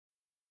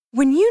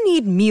When you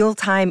need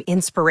mealtime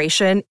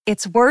inspiration,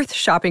 it's worth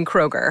shopping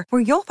Kroger,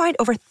 where you'll find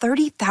over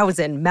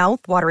 30,000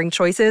 mouth-watering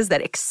choices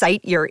that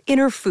excite your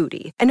inner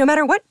foodie. And no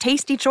matter what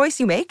tasty choice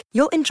you make,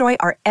 you'll enjoy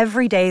our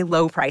everyday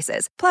low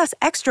prices, plus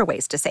extra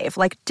ways to save,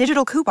 like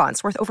digital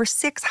coupons worth over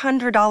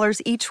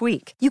 $600 each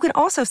week. You can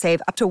also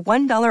save up to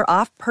 $1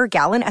 off per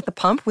gallon at the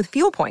pump with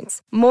fuel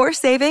points. More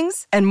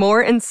savings and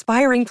more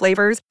inspiring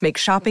flavors make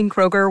shopping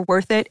Kroger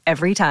worth it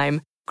every time.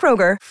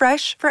 Kroger,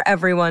 fresh for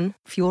everyone.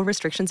 Fuel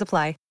restrictions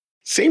apply.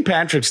 St.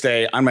 Patrick's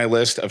Day on my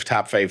list of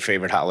top 5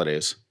 favorite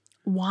holidays.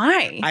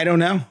 Why? I don't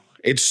know.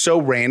 It's so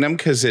random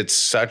because it's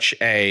such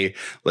a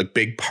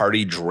big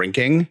party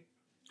drinking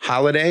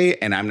holiday,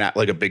 and I'm not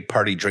a big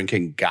party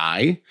drinking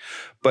guy.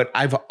 But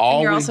I've always.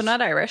 And you're also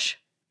not Irish.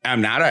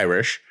 I'm not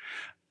Irish.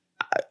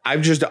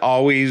 I've just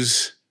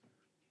always.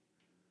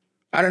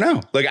 I don't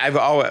know.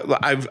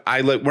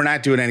 We're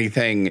not doing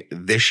anything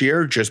this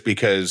year just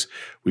because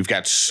we've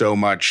got so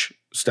much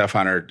stuff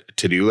on our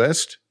to-do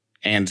list.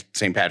 And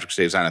St. Patrick's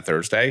Day is on a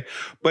Thursday.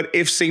 But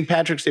if St.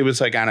 Patrick's Day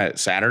was on a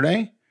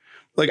Saturday,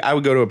 I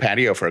would go to a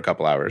patio for a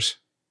couple hours.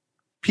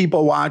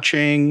 People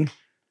watching,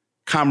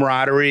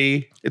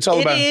 camaraderie. It's all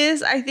about. It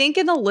is. I think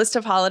in the list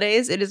of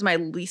holidays, it is my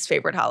least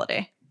favorite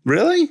holiday.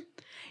 Really?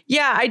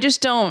 Yeah, I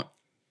don't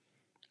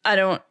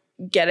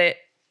get it.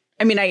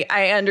 I mean,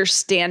 I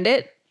understand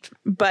it,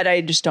 but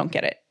I just don't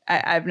get it.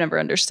 I've never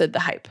understood the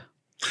hype.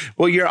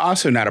 Well, you're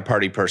also not a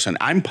party person.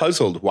 I'm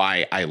puzzled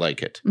why I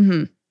like it.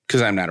 Mm-hmm.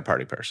 Because I'm not a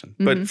party person.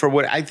 Mm-hmm. But for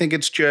what I think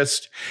it's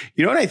just,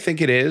 you know what I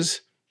think it is?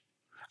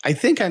 I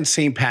think on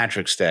St.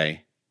 Patrick's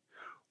Day,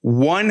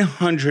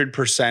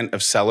 100%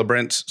 of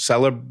celebrants,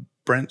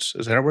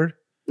 is that a word?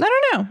 I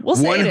don't know. We'll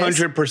say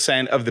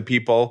 100% of the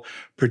people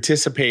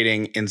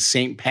participating in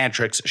St.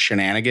 Patrick's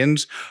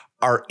shenanigans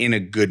are in a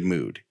good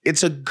mood.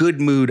 It's a good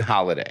mood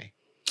holiday.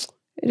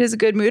 It is a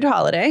good mood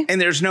holiday.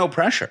 And there's no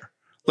pressure.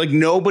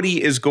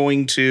 Nobody is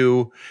going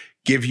to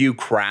give you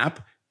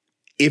crap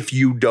if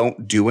you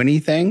don't do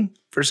anything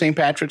for St.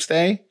 Patrick's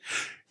Day.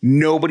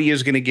 Nobody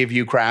is going to give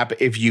you crap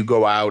if you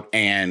go out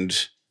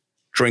and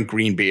drink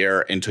green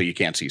beer until you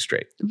can't see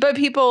straight. But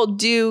people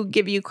do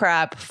give you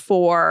crap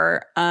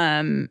for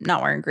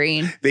not wearing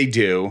green. They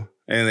do.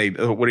 And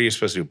what are you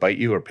supposed to do? Bite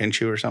you or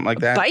pinch you or something like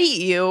that? Bite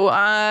you?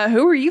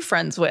 Who are you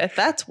friends with?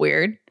 That's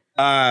weird.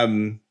 But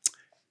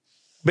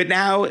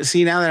now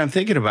that I'm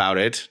thinking about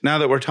it, now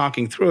that we're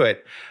talking through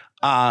it,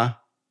 I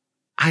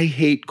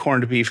hate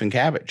corned beef and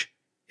cabbage.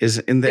 Is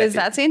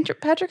that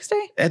St. Patrick's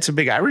Day? That's a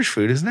big Irish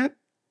food, isn't it?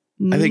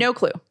 No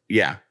clue.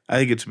 Yeah, I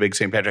think it's a big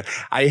St. Patrick.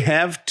 I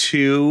have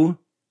 2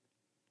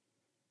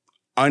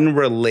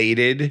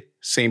 unrelated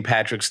St.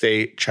 Patrick's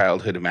Day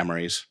childhood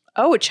memories.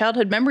 Oh, a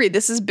childhood memory.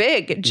 This is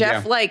big.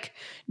 Jeff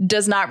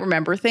does not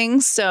remember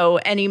things. So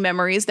any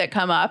memories that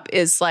come up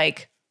is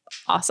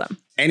awesome.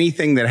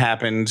 Anything that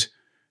happened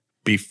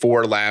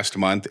before last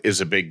month is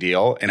a big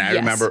deal. And I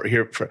remember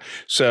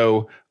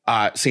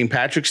St.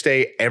 Patrick's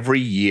Day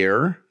every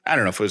year. I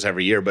don't know if it was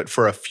every year, but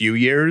for a few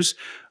years,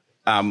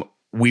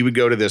 we would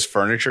go to this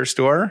furniture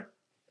store.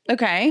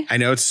 Okay. I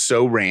know it's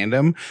so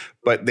random,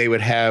 but they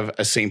would have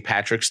a St.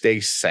 Patrick's Day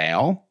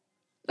sale.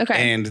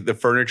 Okay. And the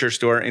furniture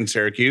store in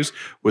Syracuse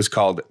was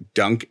called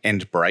Dunk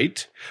and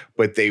Bright,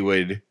 but they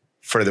would,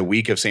 for the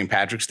week of St.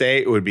 Patrick's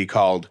Day, it would be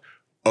called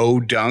O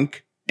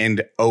Dunk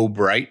and O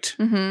Bright.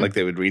 Mm-hmm.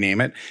 They would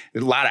rename it.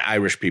 There's a lot of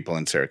Irish people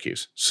in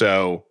Syracuse.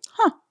 So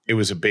it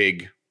was a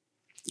big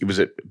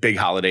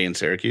holiday in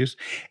Syracuse.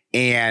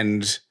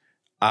 And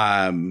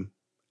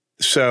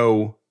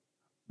so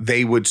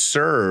they would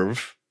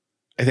serve,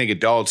 I think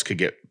adults could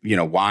get,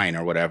 wine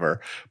or whatever.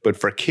 But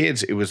for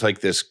kids, it was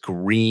this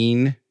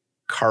green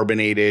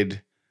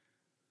carbonated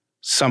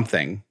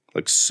something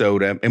like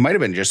soda. It might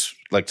have been just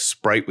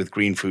Sprite with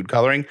green food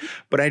coloring.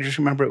 But I just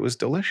remember it was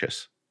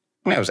delicious.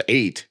 I was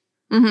 8,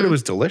 but it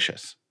was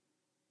delicious.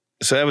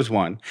 So that was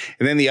one.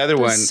 And then the other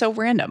one. So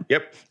random.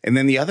 Yep. And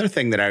then the other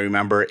thing that I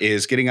remember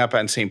is getting up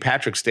on St.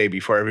 Patrick's Day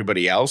before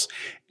everybody else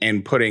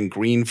and putting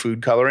green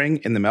food coloring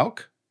in the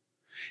milk.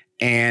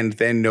 And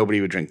then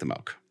nobody would drink the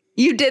milk.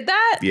 You did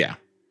that? Yeah.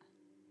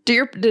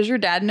 Does your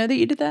dad know that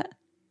you did that?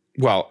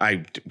 Well,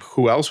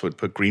 who else would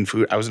put green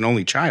food? I was an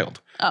only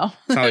child. Oh.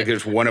 It's not like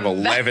there's one of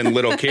 11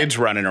 little kids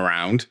running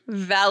around.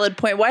 Valid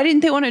point. Why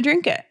didn't they want to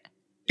drink it?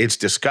 It's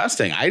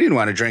disgusting. I didn't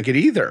want to drink it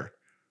either.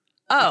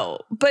 Oh,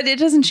 but it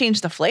doesn't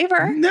change the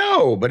flavor.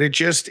 No, but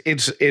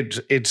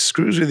it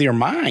screws with your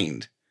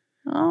mind.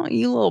 Oh,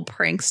 you little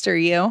prankster,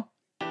 you.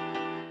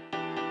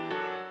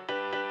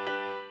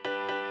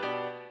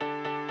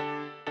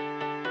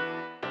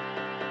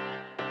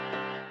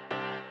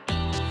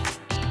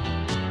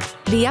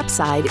 The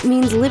Upside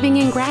means living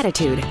in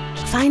gratitude,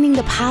 finding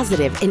the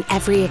positive in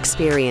every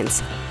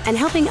experience, and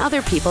helping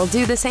other people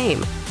do the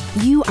same.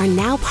 You are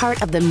now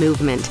part of the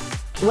movement.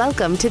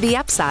 Welcome to The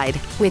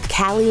Upside with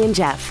Callie and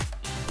Jeff.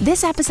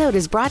 This episode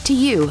is brought to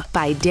you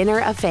by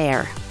Dinner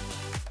Affair.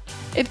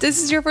 If this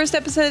is your first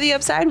episode of The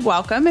Upside,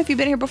 welcome. If you've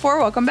been here before,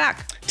 welcome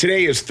back.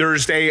 Today is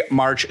Thursday,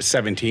 March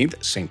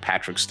 17th, St.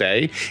 Patrick's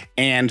Day,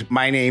 and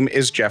my name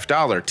is Jeff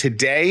Dollar.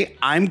 Today,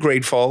 I'm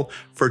grateful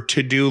for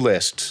to-do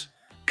lists,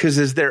 because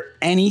is there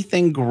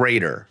anything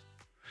greater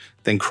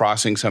than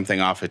crossing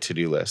something off a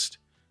to-do list?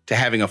 To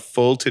having a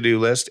full to-do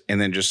list and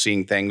then just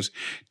seeing things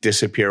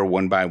disappear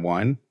one by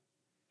one?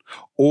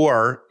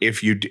 Or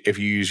if you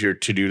use your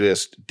to-do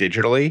list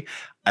digitally,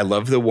 I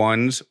love the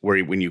ones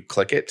where when you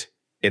click it,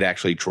 it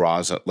actually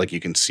draws, like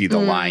you can see the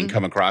line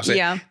come across it.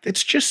 Yeah.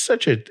 It's just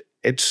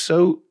it's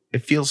so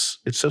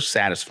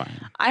satisfying.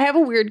 I have a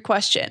weird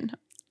question.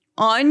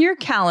 On your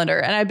calendar,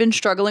 and I've been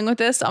struggling with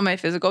this on my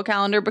physical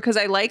calendar because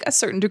I like a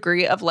certain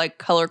degree of like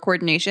color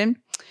coordination.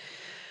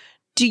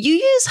 Do you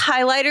use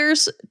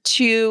highlighters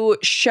to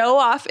show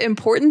off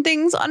important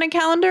things on a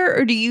calendar,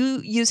 or do you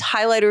use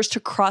highlighters to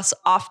cross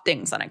off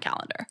things on a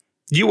calendar?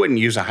 You wouldn't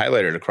use a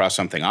highlighter to cross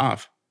something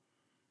off.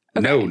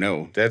 Okay.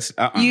 No, that's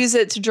Use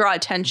it to draw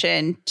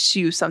attention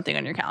to something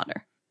on your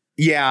calendar.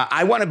 Yeah,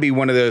 I want to be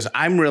one of those.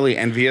 I'm really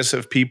envious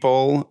of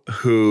people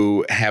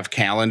who have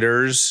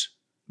calendars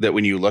that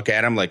when you look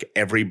at them, like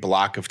every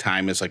block of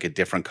time is like a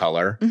different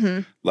color.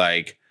 Mm-hmm.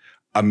 Like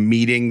a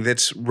meeting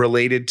that's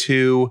related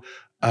to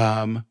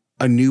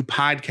a new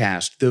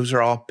podcast, those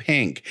are all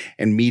pink.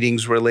 And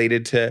meetings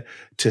related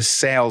to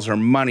sales or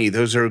money,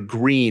 those are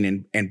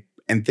green.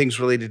 And things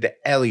related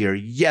to Ellie or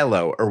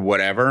yellow or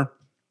whatever,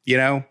 you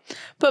know?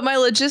 But my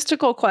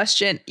logistical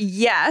question,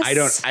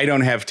 yes. I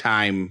don't have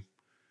time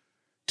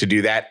to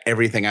do that.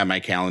 Everything on my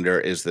calendar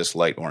is this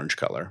light orange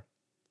color.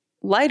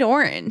 Light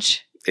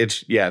orange?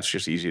 It's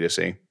just easy to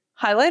see.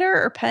 Highlighter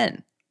or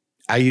pen?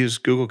 I use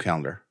Google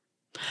Calendar.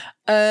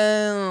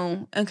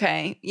 Oh,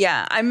 okay.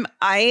 Yeah.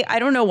 I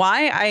don't know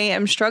why I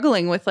am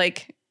struggling with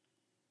like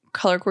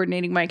color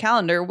coordinating my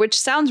calendar, which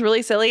sounds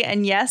really silly.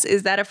 And yes,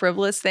 is that a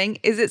frivolous thing?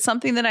 Is it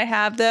something that I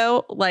have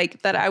though,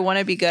 like that I want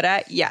to be good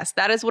at? Yes,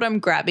 that is what I'm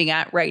grabbing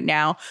at right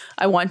now.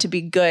 I want to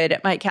be good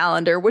at my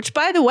calendar, which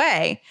by the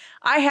way,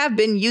 I have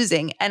been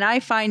using and I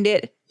find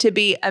it to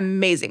be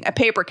amazing. A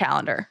paper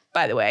calendar,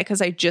 by the way,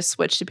 because I just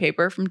switched to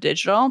paper from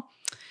digital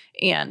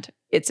and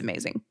it's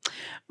amazing.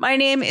 My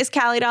name is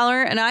Callie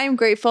Dollar and I am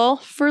grateful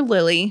for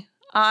Lily.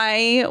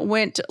 I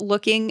went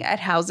looking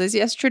at houses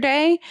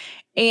yesterday.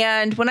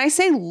 And when I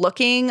say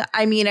looking,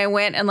 I mean, I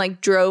went and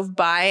like drove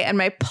by and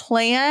my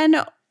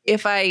plan,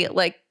 if I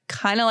like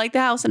kind of like the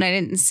house and I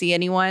didn't see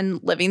anyone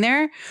living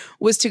there,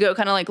 was to go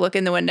kind of like look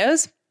in the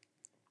windows.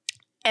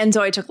 And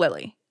so I took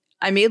Lily.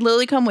 I made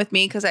Lily come with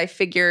me because I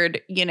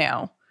figured, you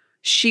know,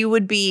 she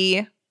would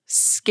be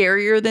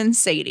scarier than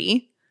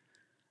Sadie.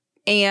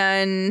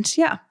 And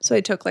yeah, so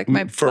I took like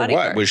my For what?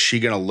 bodyguard. Was she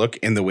going to look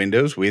in the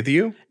windows with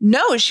you?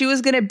 No, she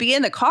was going to be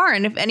in the car.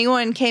 And if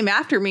anyone came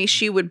after me,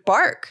 she would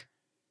bark.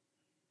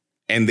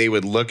 And they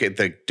would look at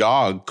the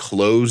dog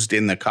closed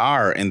in the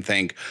car and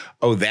think,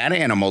 oh, that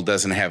animal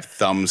doesn't have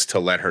thumbs to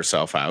let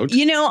herself out.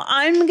 You know,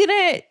 I'm going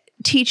to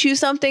teach you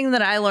something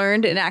that I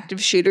learned in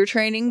active shooter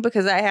training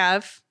because I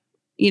have,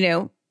 you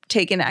know,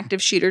 taken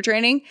active shooter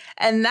training.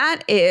 And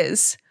that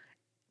is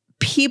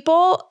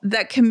people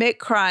that commit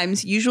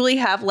crimes usually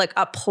have like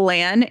a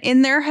plan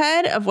in their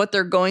head of what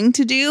they're going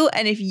to do.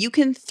 And if you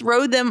can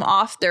throw them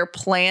off their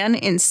plan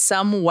in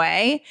some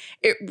way,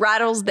 it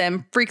rattles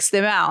them, freaks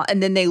them out,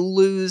 and then they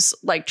lose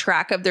like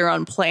track of their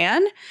own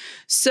plan.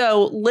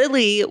 So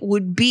Lily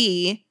would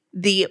be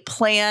the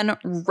plan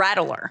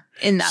rattler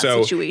in that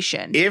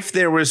situation. If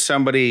there was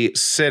somebody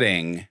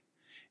sitting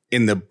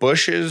in the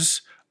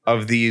bushes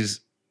of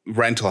these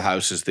rental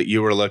houses that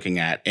you were looking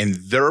at, and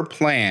their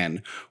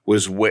plan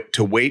was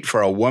to wait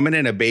for a woman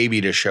and a baby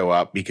to show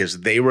up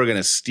because they were going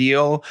to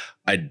steal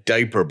a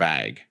diaper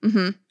bag.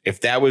 Mm-hmm.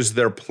 If that was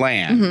their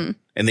plan,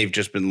 and they've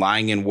just been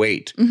lying in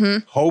wait,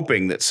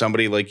 hoping that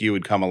somebody like you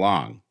would come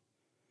along,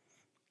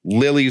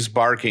 Lily's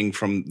barking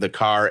from the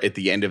car at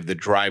the end of the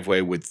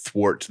driveway would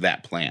thwart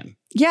that plan.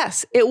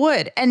 Yes, it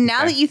would. And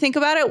now that you think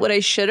about it, what I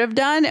should have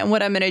done and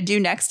what I'm going to do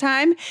next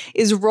time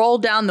is roll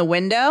down the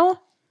window.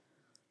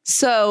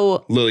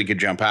 So Lily could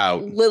jump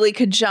out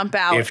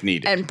if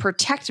needed and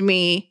protect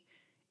me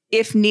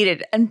if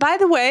needed. And by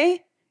the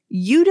way,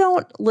 you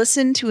don't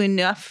listen to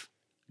enough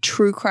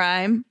true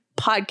crime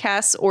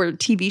podcasts or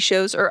TV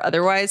shows or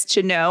otherwise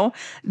to know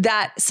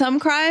that some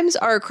crimes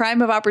are a crime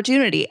of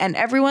opportunity. And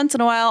every once in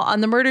a while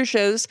on the murder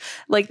shows,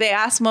 like they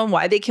ask someone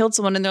why they killed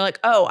someone and they're like,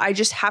 oh, I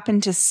just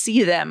happened to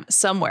see them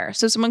somewhere.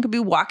 So someone could be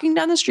walking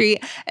down the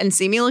street and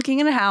see me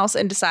looking in a house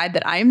and decide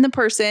that I am the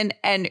person,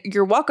 and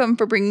you're welcome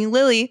for bringing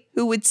Lily,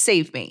 who would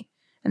save me.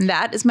 And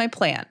that is my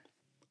plan.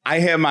 I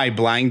had my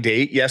blind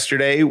date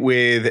yesterday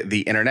with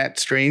the internet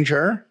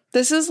stranger.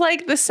 This is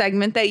like the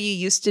segment that you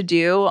used to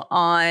do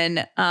on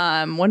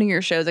one of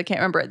your shows. I can't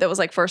remember it. That was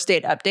like First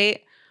Date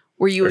Update,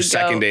 where you would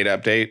Second Date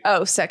Update.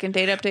 Oh, Second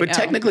Date Update. But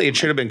technically, it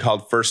should have been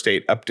called First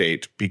Date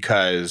Update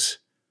because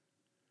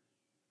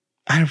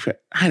I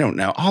don't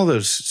know. All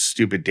those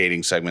stupid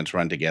dating segments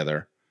run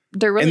together.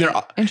 They're really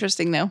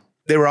interesting, though.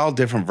 They were all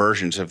different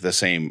versions of the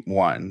same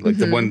one. Like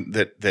the one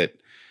that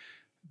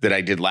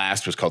I did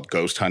last was called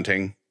Ghost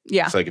Hunting.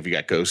 Yeah. It's like if you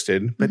got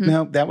ghosted. But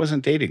no, that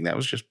wasn't dating. That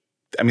was just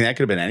I mean, that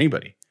could have been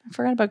anybody. I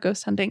forgot about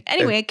ghost hunting.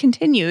 Anyway,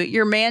 continue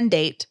your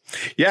mandate.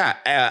 Yeah.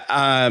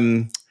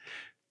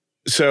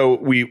 So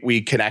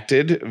we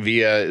connected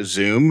via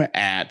Zoom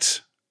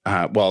at,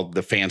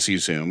 the fancy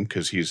Zoom,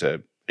 because he's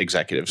a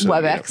executive. So,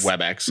 WebEx.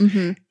 WebEx.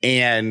 Mm-hmm.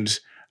 And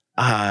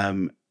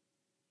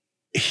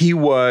he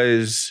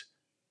was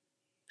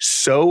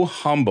so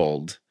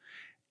humbled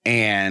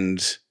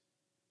and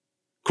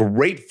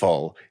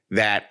grateful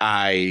that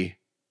I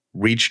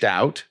reached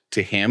out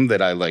to him,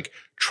 that I like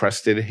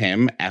trusted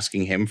him,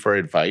 asking him for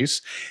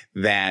advice,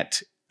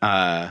 that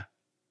it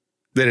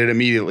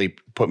immediately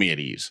put me at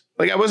ease.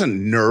 Like, I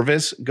wasn't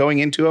nervous going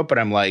into it, but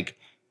I'm like,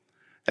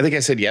 I think I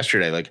said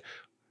yesterday, like,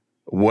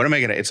 what am I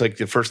going to, it's like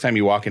the first time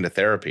you walk into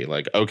therapy,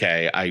 like,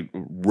 okay, I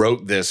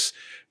wrote this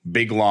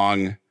big,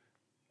 long,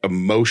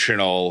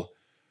 emotional,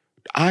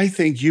 I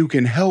think you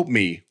can help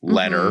me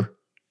letter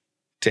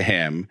to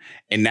him.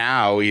 And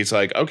now he's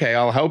like, okay,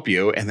 I'll help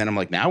you. And then I'm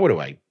like, now what do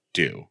I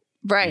do?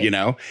 Right. You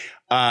know?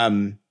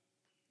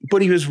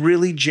 But he was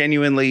really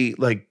genuinely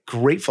like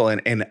grateful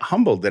and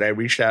humbled that I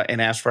reached out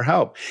and asked for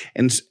help.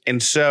 And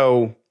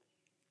so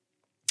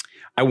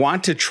I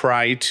want to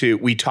try to,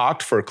 we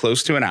talked for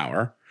close to an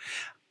hour.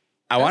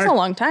 That's a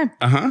long time.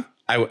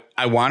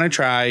 I want to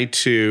try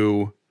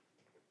to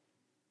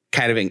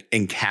kind of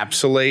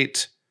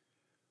encapsulate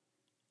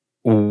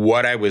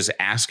what I was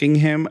asking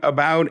him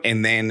about,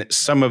 and then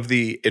some of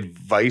the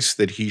advice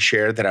that he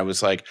shared that I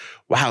was like,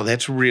 wow,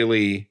 that's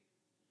really,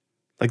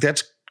 like,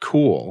 that's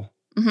cool.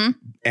 Mm-hmm.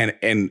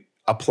 And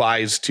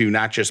applies to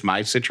not just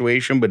my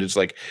situation, but it's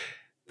like,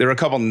 there are a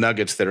couple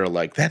nuggets that are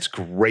like, that's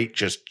great,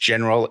 just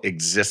general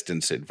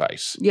existence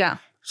advice. Yeah.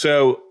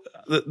 So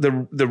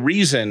the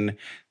reason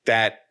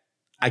that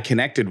I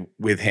connected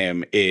with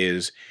him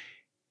is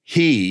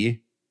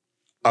he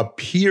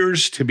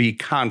appears to be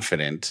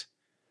confident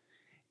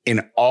in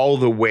all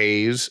the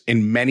ways,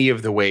 in many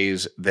of the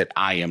ways that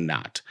I am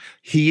not.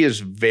 He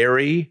is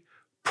very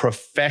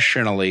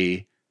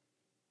professionally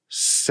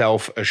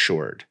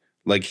self-assured.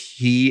 Like,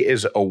 he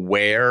is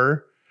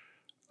aware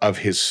of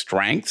his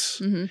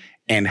strengths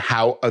and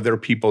how other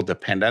people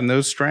depend on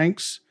those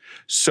strengths,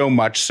 so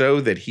much so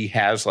that he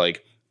has,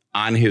 like,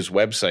 on his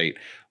website,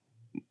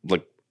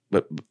 like,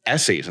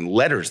 essays and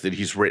letters that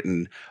he's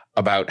written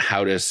about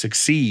how to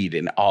succeed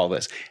in all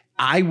this.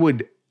 I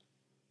would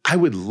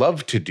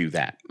love to do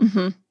that.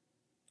 Mm-hmm.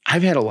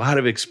 I've had a lot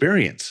of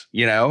experience,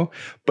 you know,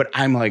 but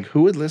I'm like,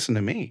 who would listen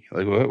to me?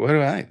 Like, what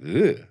do I?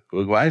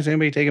 Why is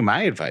anybody taking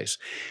my advice?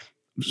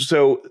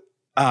 So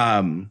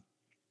that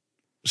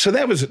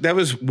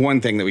was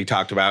one thing that we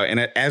talked about. And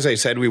as I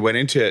said, we went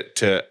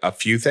into a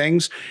few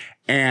things,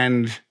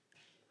 and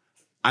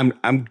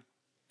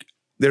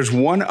there's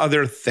one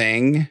other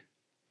thing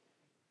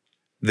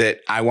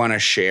that I want to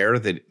share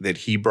that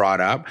he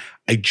brought up.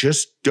 I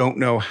just don't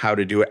know how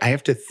to do it. I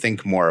have to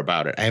think more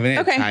about it. I haven't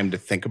had time to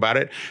think about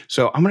it.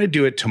 So I'm going to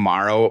do it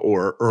tomorrow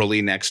or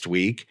early next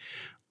week.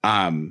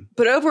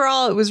 But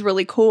overall, it was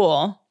really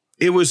cool.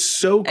 It was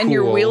so cool. And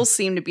your wheels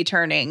seem to be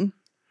turning.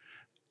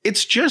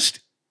 It's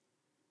just,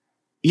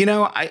 you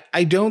know,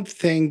 I don't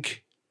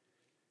think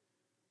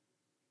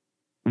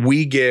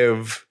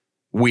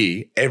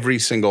every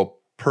single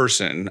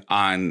person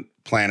on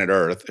planet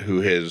Earth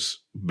who has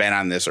been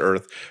on this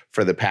earth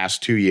for the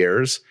past 2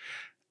 years,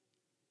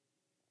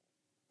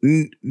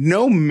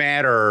 no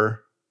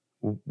matter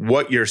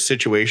what your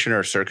situation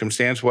or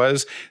circumstance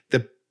was,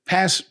 the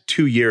past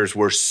 2 years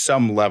were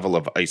some level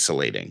of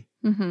isolating.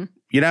 Mm-hmm.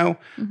 You know,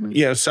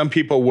 some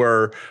people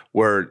were,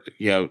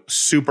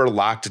 super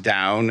locked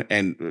down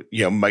and,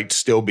 might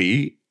still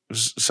be.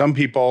 Some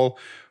people,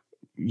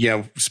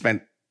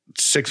 spent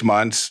 6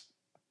 months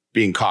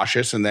being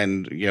cautious, and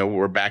then,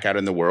 we're back out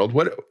in the world.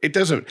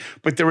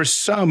 But there was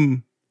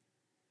some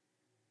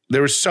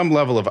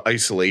level of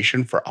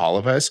isolation for all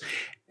of us.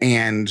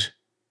 And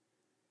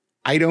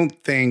I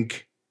don't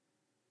think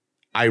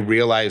I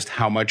realized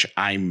how much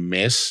I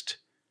missed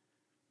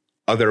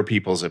other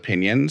people's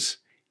opinions,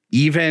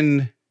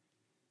 even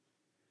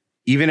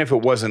if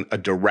it wasn't a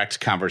direct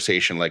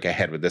conversation like I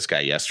had with this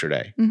guy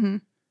yesterday. Mm-hmm.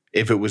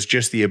 If it was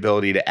just the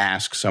ability to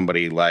ask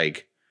somebody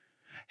like,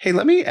 hey,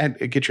 let me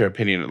get your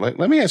opinion.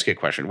 Let me ask you a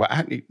question. Well,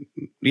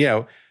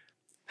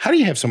 how do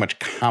you have so much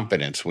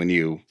confidence when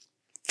you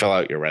fill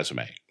out your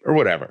resume or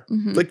whatever?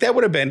 Mm-hmm. Like, that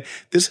would have been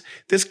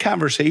this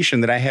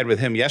conversation that I had with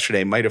him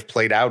yesterday might have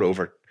played out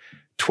over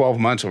 12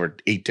 months over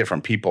 8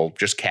 different people,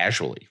 just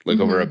casually,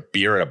 like over a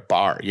beer at a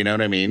bar. You know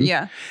what I mean?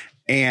 Yeah.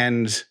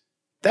 And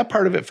that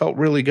part of it felt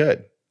really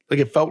good. Like,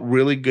 it felt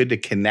really good to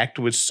connect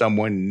with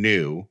someone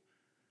new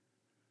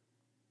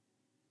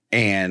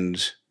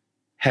and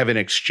have an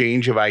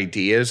exchange of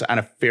ideas on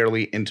a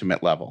fairly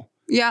intimate level.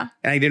 Yeah.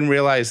 And I didn't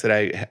realize that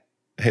I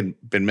had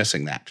been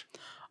missing that.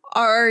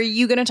 Are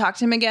you going to talk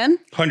to him again?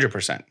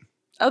 100%.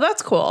 Oh,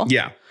 that's cool.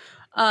 Yeah.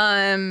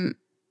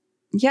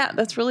 Yeah,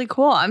 that's really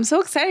cool. I'm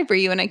so excited for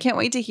you, and I can't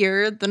wait to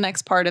hear the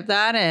next part of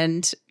that.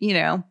 And,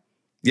 Yeah,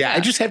 I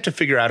just have to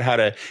figure out how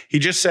to, he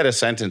just said a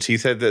sentence. He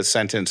said the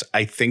sentence,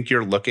 I think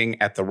you're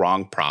looking at the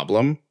wrong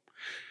problem.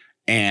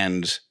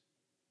 And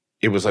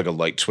it was like a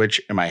light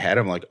switch in my head.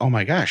 I'm like, oh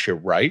my gosh, you're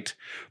right.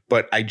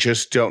 But I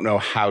just don't know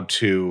how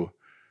to,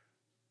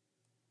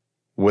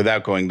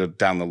 without going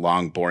down the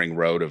long, boring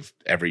road of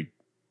every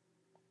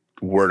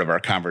word of our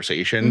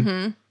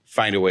conversation,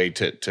 find a way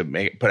to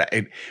make it. But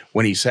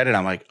when he said it,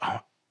 I'm like, oh,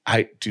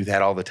 I do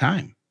that all the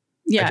time.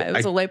 Yeah, it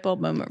was a light bulb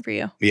moment for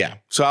you. Yeah.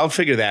 So I'll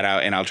figure that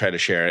out and I'll try to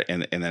share it in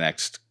the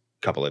next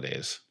couple of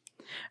days.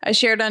 I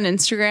shared on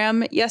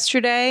Instagram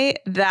yesterday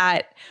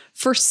that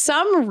for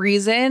some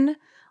reason,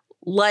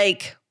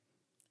 like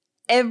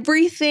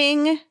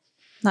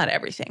not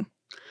everything.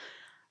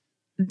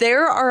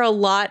 There are a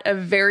lot of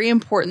very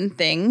important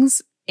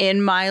things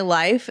in my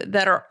life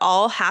that are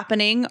all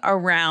happening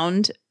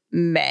around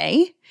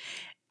May.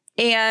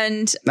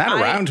 And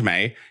not around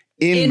May,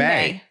 in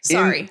May.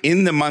 Sorry.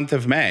 In the month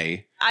of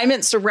May. I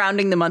meant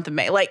surrounding the month of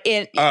May.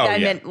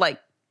 Meant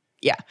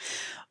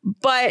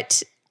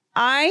But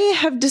I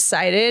have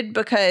decided,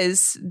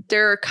 because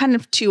there are kind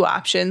of two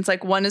options.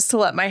 Like, one is to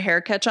let my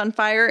hair catch on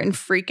fire and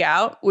freak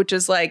out, which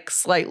is like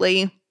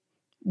slightly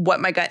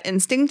what my gut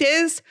instinct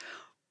is.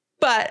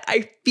 But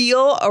I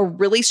feel a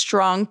really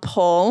strong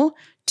pull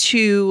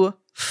to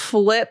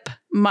flip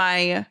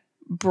my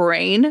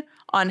brain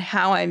on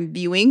how I'm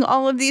viewing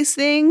all of these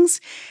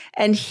things.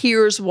 And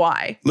here's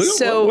why.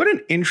 What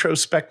an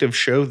introspective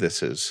show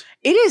this is.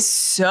 It is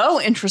so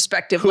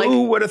introspective.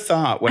 Who would have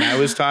thought when I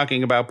was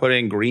talking about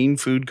putting green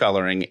food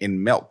coloring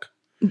in milk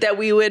that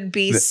we would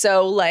be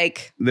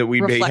that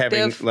we'd reflective. Be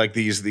having like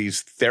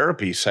these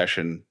therapy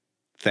session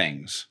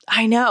things.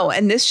 I know.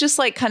 And this just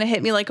like kind of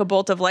hit me like a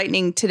bolt of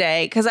lightning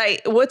today. Because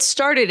what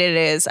started it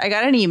is I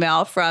got an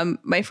email from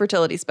my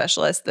fertility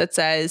specialist that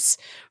says,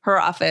 her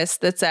office,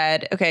 that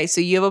said, okay,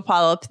 so you have a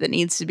polyp that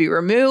needs to be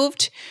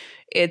removed.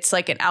 It's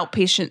like an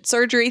outpatient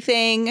surgery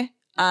thing.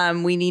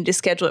 We need to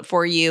schedule it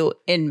for you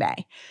in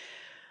May,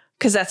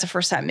 because that's the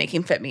first time they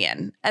can fit me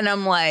in. And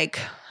I'm like,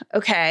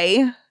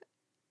 okay.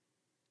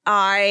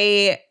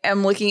 I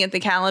am looking at the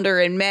calendar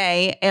in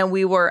May, and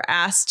we were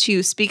asked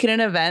to speak at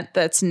an event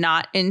that's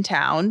not in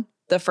town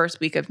the first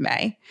week of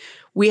May.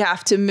 We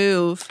have to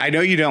move. I know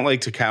you don't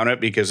like to count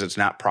it because it's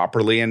not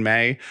properly in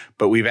May,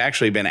 but we've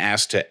actually been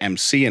asked to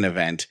MC an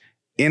event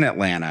in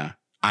Atlanta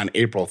on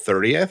April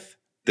 30th.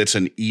 That's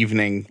an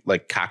evening,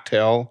 like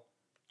cocktail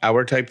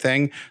hour type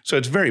thing. So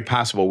it's very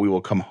possible we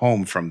will come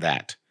home from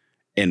that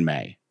in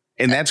May.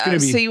 And that's going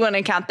to be. So you want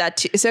to count that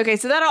too? So, okay.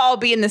 So that'll all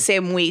be in the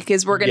same week,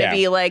 is we're going to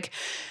be like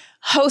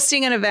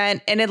hosting an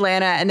event in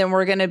Atlanta. And then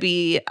we're going to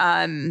be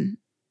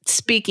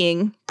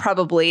speaking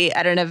probably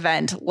at an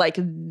event like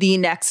the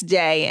next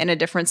day in a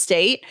different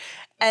state.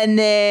 And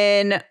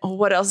then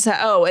what else?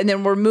 And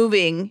then we're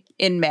moving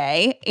in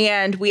May.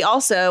 And we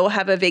also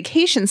have a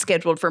vacation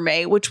scheduled for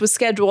May, which was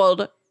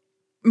scheduled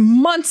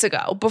months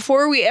ago,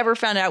 before we ever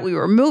found out we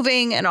were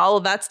moving and all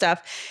of that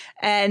stuff.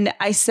 And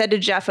I said to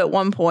Jeff at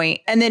one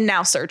point, and then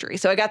now surgery.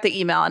 So I got the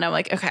email and I'm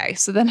like, okay,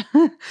 so then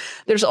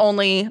there's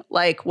only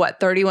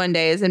 31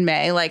 days in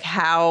May. Like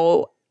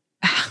how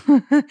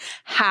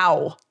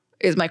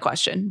is my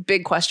question?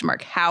 Big question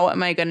mark. How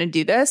am I going to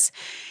do this?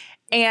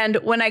 And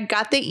when I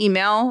got the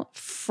email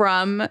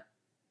from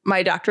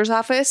my doctor's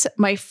office,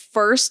 my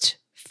first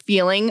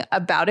feeling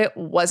about it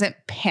wasn't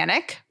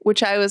panic,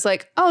 which I was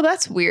like, oh,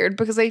 that's weird,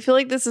 because I feel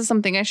like this is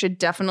something I should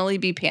definitely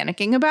be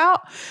panicking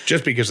about.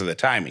 Just because of the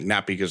timing,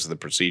 not because of the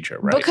procedure,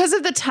 right? Because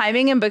of the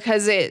timing, and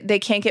because they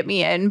can't get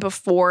me in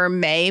before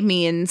May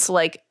means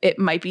it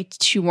might be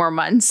 2 more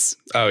months,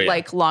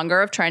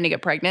 longer of trying to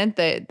get pregnant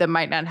that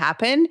might not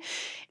happen.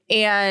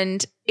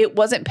 And it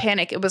wasn't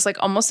panic. It was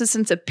almost a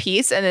sense of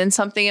peace. And then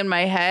something in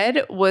my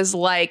head was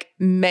like,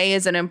 May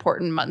is an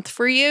important month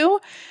for you.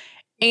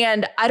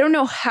 And I don't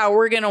know how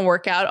we're going to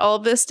work out all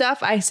of this stuff.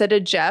 I said to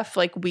Jeff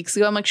weeks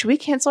ago, I'm like, should we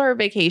cancel our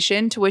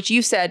vacation? To which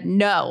you said,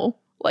 no,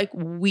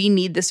 we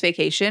need this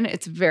vacation.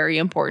 It's very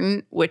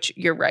important, which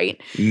you're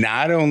right.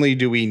 Not only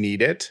do we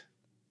need it,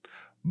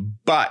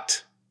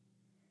 but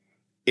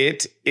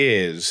it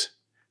is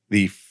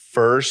the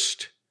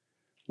first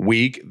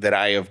week that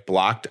I have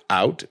blocked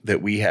out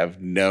that we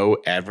have no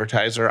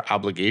advertiser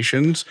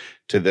obligations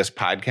to this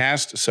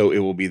podcast. So it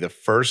will be the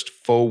first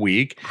full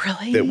week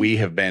that we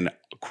have been,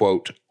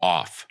 quote,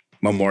 off.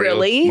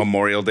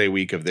 Memorial Day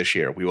week of this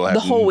year. We will have the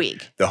whole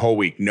week. The whole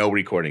week. No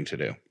recording to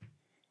do.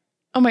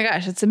 Oh my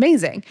gosh, it's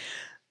amazing.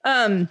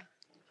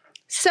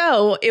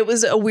 So it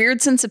was a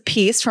weird sense of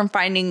peace from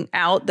finding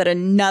out that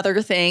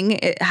another thing,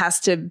 it has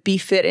to be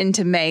fit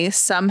into May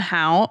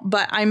somehow.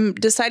 But I'm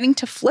deciding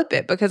to flip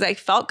it because I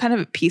felt kind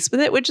of at peace with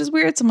it, which is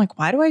weird. So I'm like,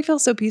 why do I feel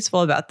so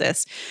peaceful about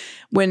this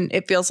when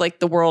it feels like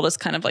the world is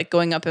kind of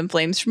going up in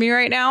flames for me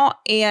right now?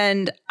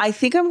 And I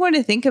think I'm going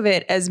to think of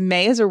it as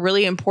May is a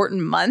really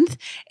important month.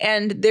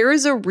 And there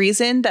is a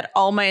reason that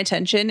all my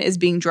attention is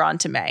being drawn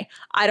to May.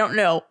 I don't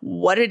know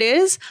what it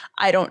is.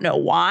 I don't know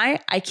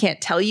why. I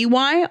can't tell you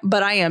why,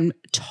 but I am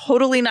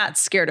totally not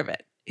scared of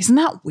it. Isn't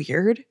that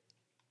weird?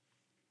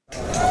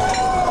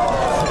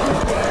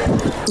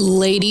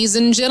 Ladies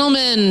and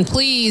gentlemen,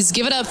 please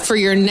give it up for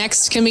your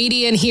next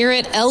comedian here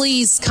at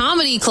Ellie's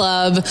Comedy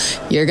Club.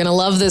 You're going to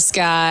love this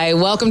guy.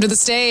 Welcome to the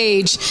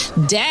stage,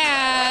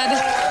 Dad.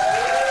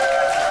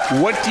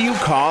 What do you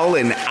call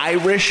an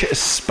Irish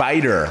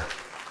spider?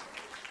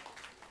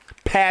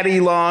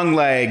 Patty long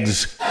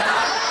legs.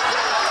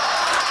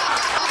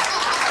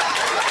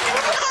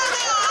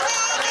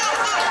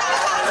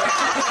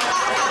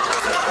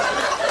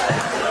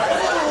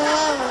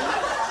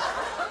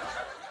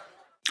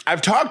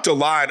 I've talked a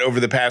lot over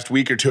the past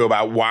week or two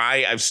about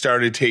why I've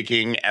started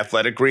taking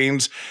Athletic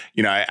Greens.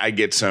 You know, I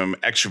get some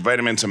extra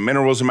vitamins and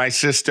minerals in my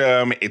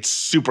system. It's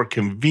super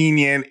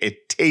convenient.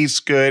 It tastes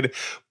good.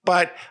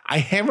 But I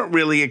haven't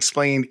really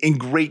explained in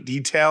great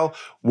detail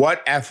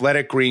what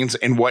Athletic Greens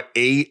and what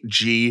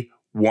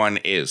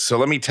AG1 is. So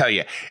let me tell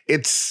you,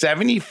 it's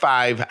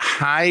 75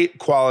 high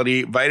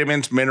quality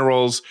vitamins,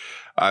 minerals,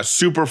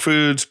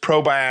 superfoods,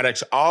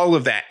 probiotics, all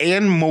of that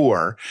and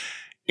more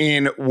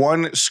in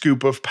one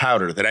scoop of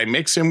powder that I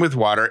mix in with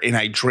water and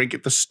I drink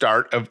at the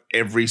start of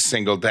every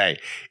single day.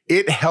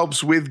 It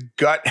helps with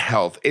gut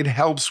health. It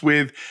helps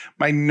with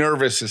my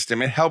nervous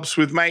system. It helps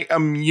with my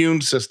immune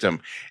system.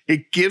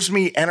 It gives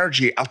me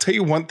energy. I'll tell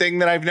you one thing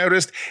that I've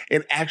noticed.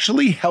 It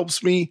actually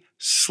helps me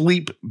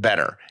sleep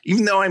better.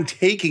 Even though I'm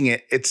taking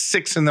it at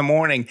 6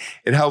 a.m,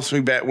 it helps me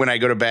when I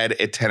go to bed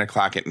at 10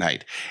 o'clock at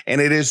night. And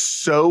it is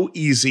so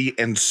easy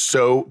and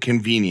so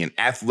convenient.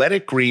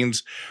 Athletic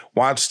Greens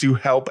wants to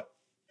help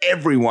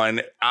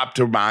everyone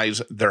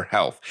optimize their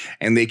health.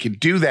 And they can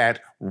do that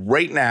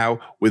right now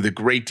with a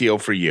great deal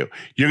for you.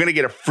 You're going to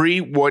get a free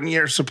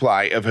 1-year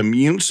supply of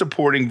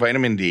immune-supporting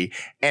vitamin D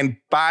and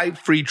 5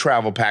 free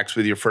travel packs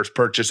with your first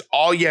purchase.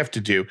 All you have to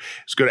do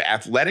is go to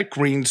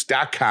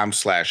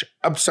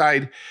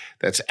athleticgreens.com/upside.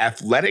 That's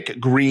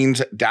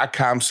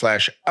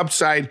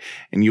athleticgreens.com/upside,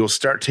 and you'll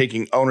start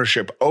taking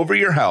ownership over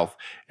your health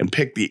and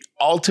pick the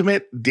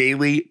ultimate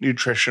daily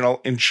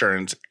nutritional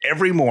insurance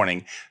every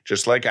morning,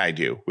 just like I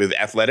do with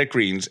Athletic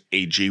Greens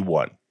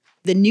AG1.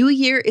 The new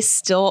year is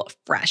still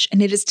fresh,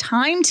 and it is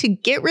time to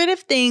get rid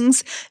of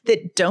things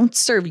that don't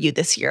serve you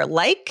this year,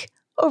 like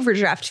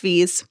overdraft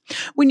fees.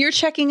 When your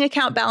checking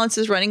account balance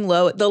is running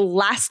low, the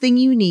last thing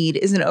you need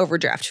is an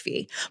overdraft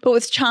fee. But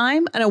with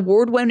Chime, an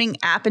award-winning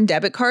app and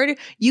debit card,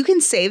 you can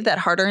save that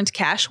hard-earned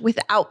cash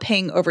without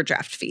paying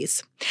overdraft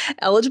fees.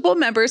 Eligible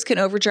members can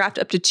overdraft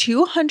up to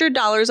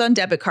 $200 on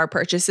debit card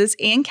purchases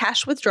and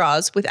cash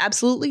withdrawals with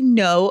absolutely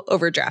no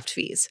overdraft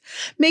fees.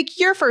 Make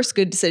your first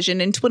good decision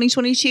in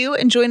 2022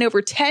 and join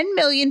over 10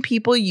 million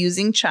people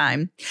using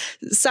Chime.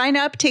 Sign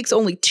up takes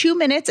only 2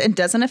 minutes and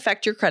doesn't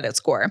affect your credit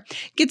score.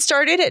 Get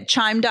started at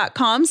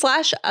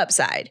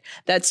chime.com/upside.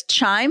 That's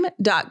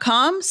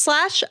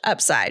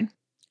chime.com/upside.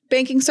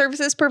 Banking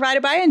services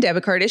provided by and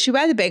debit card issued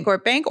by the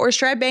Bancorp Bank or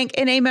Stride Bank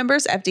N.A.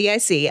 members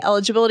FDIC.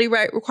 Eligibility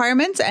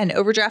requirements and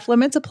overdraft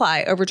limits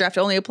apply. Overdraft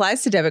only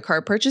applies to debit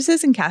card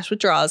purchases and cash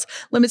withdrawals.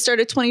 Limits start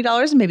at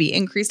 $20 and may be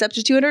increased up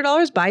to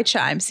 $200 by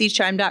Chime. See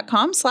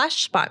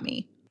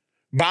chime.com/spotme.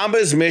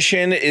 Bombas'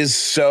 mission is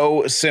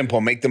so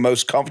simple. Make the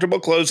most comfortable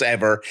clothes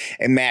ever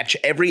and match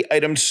every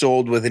item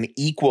sold with an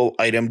equal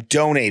item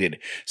donated.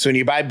 So when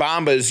you buy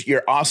Bombas,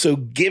 you're also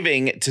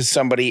giving to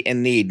somebody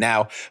in need.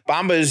 Now,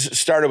 Bombas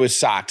started with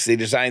socks. They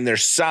designed their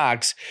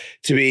socks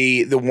to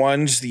be the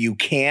ones that you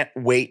can't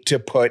wait to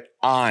put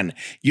on.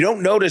 You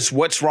don't notice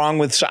what's wrong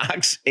with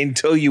socks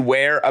until you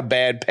wear a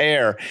bad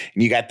pair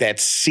and you got that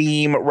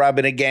seam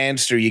rubbing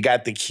against or you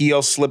got the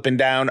heel slipping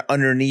down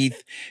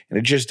underneath and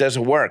it just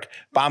doesn't work.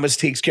 Bombas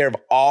takes care of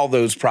all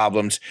those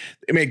problems.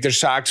 They make their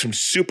socks from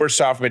super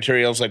soft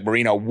materials like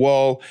merino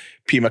wool,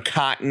 Pima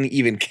cotton,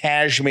 even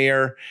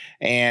cashmere,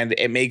 and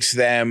it makes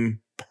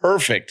them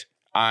perfect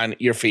on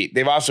your feet.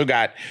 They've also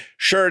got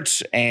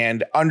shirts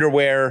and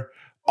underwear,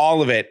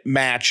 all of it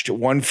matched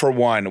 1 for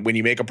 1. When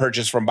you make a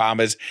purchase from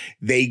Bombas,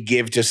 they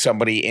give to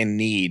somebody in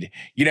need.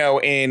 You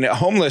know, in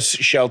homeless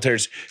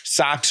shelters,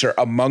 socks are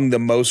among the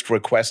most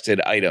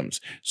requested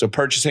items. So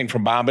purchasing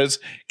from Bombas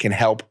can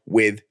help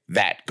with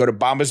that. Go to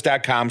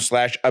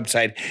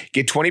bombas.com/upside.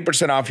 Get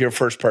 20% off your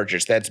first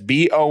purchase. That's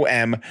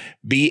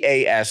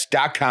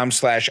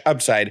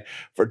BOMBAS.com/upside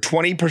for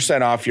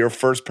 20% off your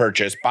first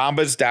purchase.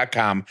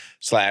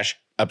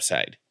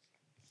 Bombas.com/upside.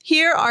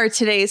 Here are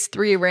today's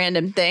 3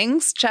 random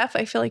things. Jeff,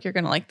 I feel like you're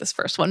going to like this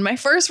first one. My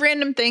first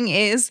random thing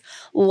is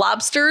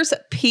lobsters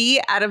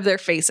pee out of their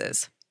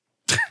faces.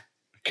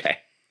 Okay.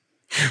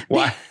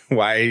 Why?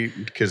 Why?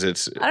 Because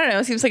it's... I don't know.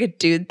 It seems like a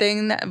dude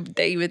thing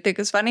that you would think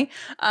is funny.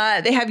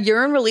 They have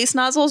urine release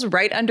nozzles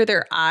right under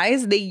their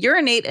eyes. They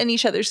urinate in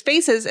each other's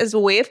faces as a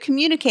way of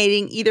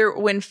communicating either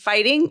when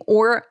fighting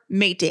or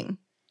mating.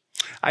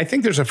 I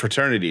think there's a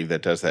fraternity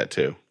that does that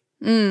too.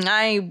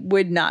 I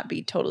would not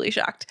be totally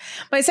shocked.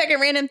 My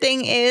second random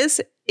thing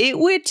is it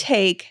would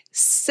take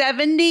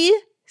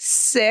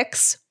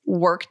 76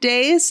 work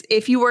days,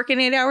 if you work an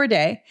 8-hour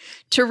day,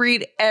 to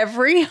read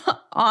every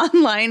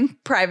online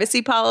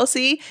privacy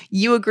policy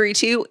you agree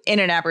to in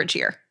an average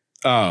year.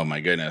 Oh my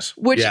goodness.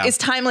 Which is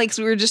timely because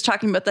we were just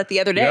talking about that the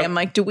other day. Yep. I'm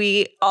like, do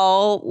we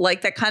all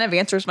like that kind of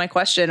answers my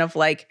question of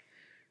like,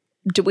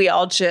 do we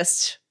all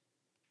just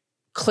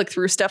click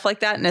through stuff like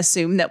that and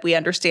assume that we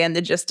understand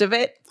the gist of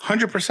it?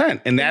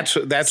 100%. And that's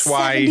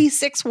why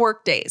 76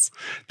 work days.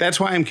 That's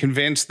why I'm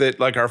convinced that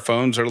like our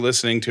phones are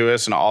listening to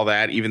us and all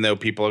that, even though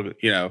people,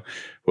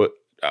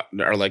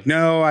 are like,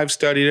 no, I've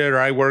studied it, or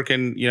I work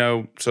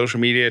in, social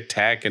media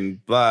tech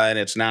and blah, and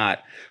it's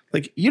not.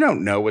 Like, you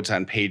don't know what's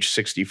on page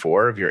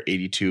 64 of your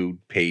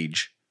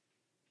 82-page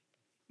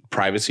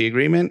privacy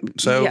agreement.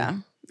 So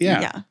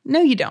yeah.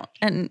 No, you don't.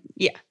 And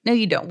no,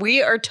 you don't.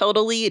 We are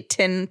totally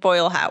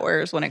tinfoil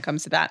howers when it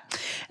comes to that.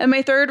 And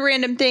my third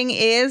random thing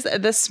is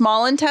the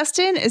small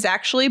intestine is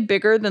actually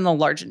bigger than the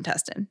large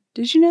intestine.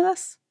 Did you know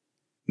this?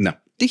 No.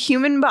 The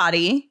human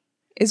body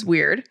is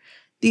weird.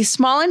 The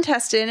small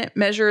intestine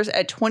measures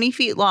at 20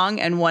 feet long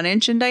and 1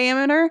 inch in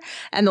diameter,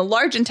 and the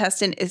large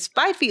intestine is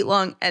 5 feet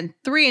long and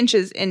 3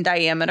 inches in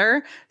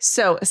diameter.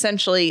 So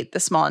essentially, the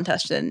small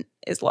intestine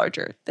is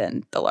larger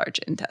than the large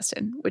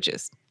intestine, which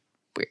is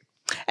weird.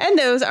 And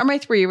those are my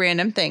 3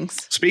 random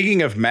things.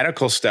 Speaking of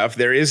medical stuff,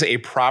 there is a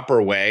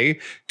proper way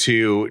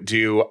to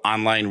do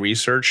online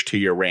research to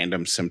your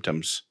random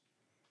symptoms.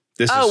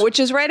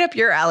 Which is right up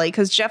your alley,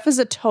 because Jeff is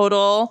a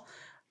total,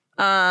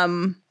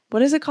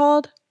 what is it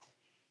called?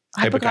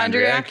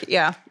 Hypochondriac?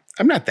 Yeah.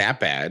 I'm not that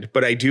bad,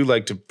 but I do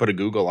like to put a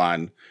Google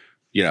on,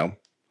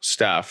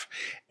 stuff.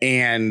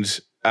 And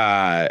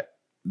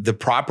the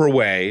proper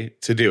way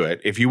to do it,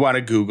 if you want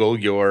to Google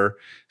your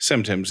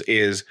symptoms,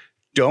 is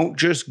don't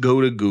just go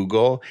to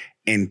Google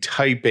and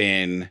type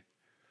in,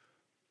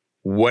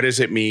 what does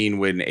it mean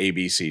when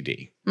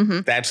ABCD? Mm-hmm.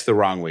 That's the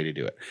wrong way to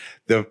do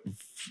it.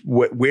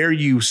 Where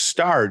you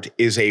start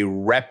is a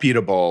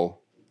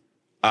reputable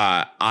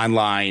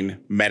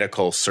online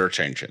medical search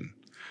engine.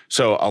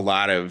 So a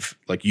lot of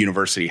like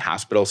university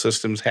hospital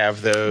systems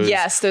have those.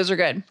 Yes, those are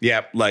good.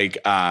 Yep. Like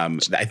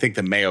I think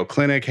the Mayo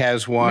Clinic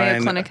has one.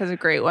 Mayo Clinic has a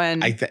great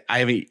one. I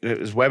haven't.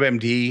 Is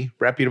WebMD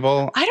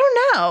reputable? I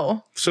don't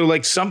know. So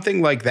like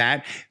something like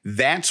that.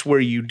 That's where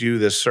you do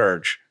the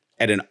search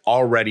at an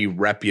already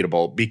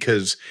reputable,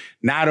 because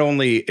not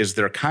only is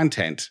their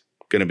content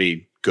going to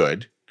be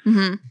good,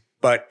 mm-hmm.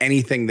 but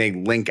anything they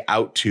link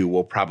out to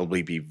will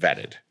probably be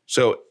vetted.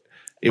 So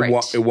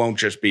it won't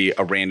just be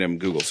a random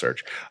Google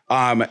search.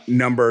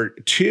 Number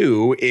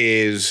 2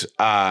 is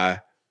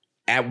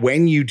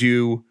when you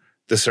do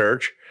the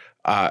search,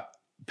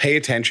 pay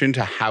attention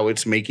to how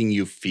it's making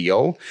you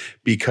feel,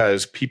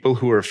 because people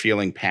who are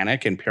feeling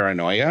panic and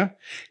paranoia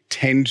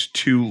tend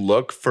to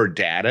look for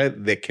data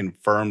that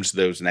confirms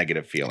those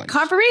negative feelings.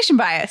 Confirmation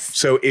bias.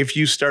 So if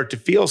you start to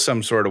feel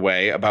some sort of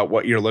way about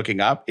what you're looking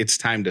up, it's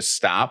time to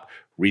stop,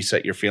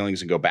 reset your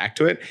feelings, and go back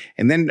to it.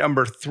 And then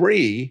number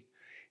 3,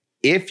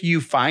 if you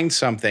find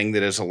something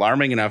that is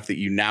alarming enough that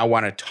you now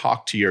want to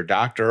talk to your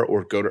doctor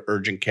or go to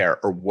urgent care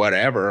or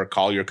whatever, or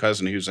call your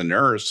cousin who's a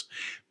nurse,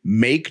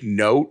 make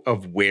note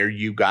of where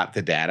you got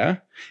the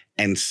data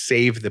and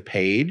save the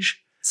page.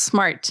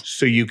 Smart.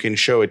 So you can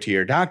show it to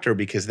your doctor,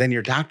 because then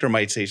your doctor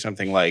might say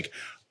something like,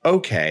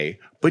 okay,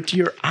 but do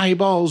your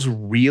eyeballs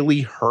really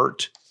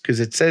hurt?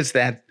 Because it says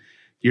that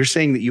you're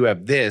saying that you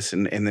have this,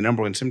 and the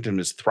number 1 symptom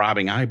is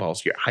throbbing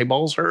eyeballs. Your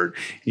eyeballs hurt?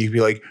 And you'd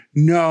be like,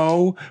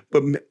 no,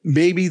 but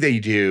maybe they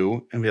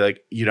do. And be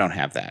like, you don't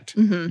have that.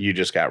 Mm-hmm. You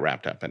just got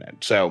wrapped up in it.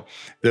 So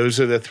those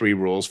are the 3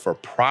 rules for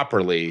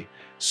properly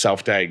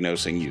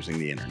self-diagnosing using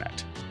the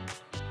internet.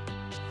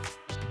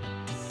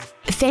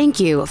 Thank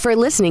you for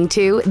listening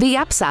to The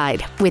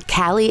Upside with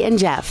Callie and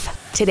Jeff.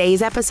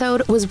 Today's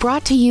episode was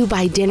brought to you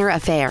by Dinner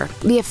Affair,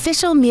 the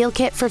official meal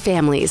kit for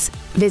families.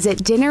 Visit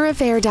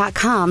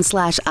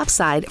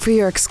dinneraffair.com/upside for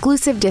your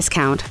exclusive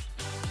discount.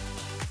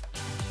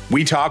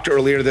 We talked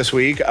earlier this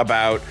week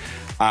about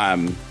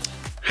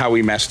how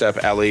we messed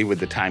up Ellie with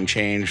the time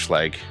change.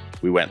 Like,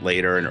 we went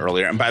later and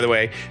earlier. And by the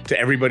way, to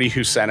everybody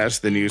who sent us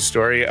the news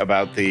story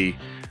about the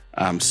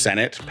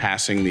Senate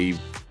passing the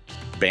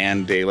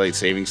banned daylight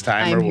savings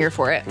time, I'm here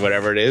for it.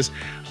 Whatever it is.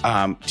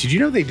 Did you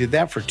know they did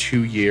that for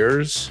 2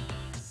 years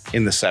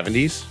in the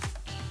 70s?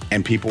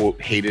 And people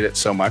hated it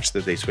so much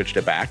that they switched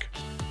it back.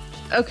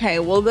 Okay,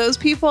 well, those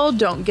people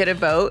don't get a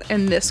vote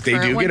in this. They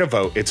do get a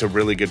vote. It's a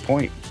really good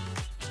point.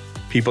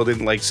 People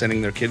didn't like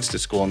sending their kids to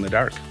school in the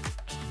dark.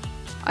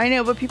 I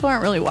know, but people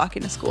aren't really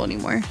walking to school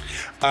anymore.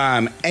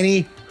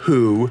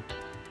 Anywho,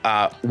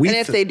 and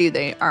if they do,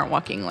 they aren't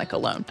walking like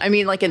alone. I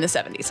mean, like in the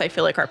 70s, I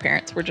feel like our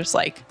parents were just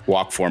like,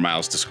 walk 4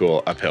 miles to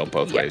school uphill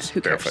both ways,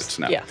 barefoot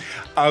snow. Yeah.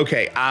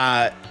 Okay.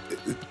 I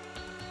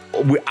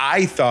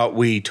thought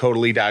we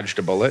totally dodged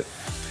a bullet,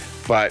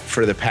 but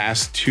for the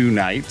past 2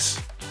 nights,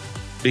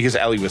 because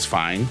Ellie was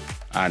fine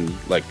on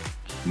like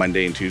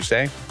Monday and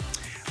Tuesday,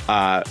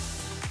 but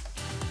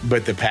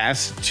the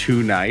past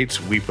 2 nights,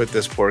 we put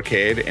this poor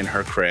kid in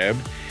her crib,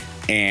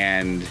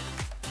 and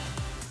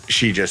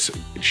she just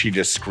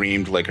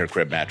screamed like her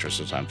crib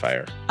mattress was on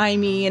fire. I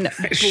mean,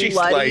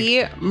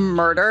 bloody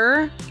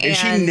murder.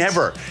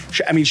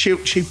 And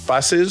she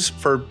fusses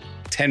for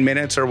 10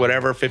 minutes or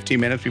whatever, 15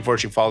 minutes before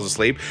she falls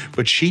asleep,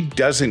 but she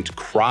doesn't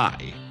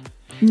cry.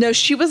 No,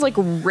 she was like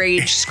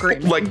rage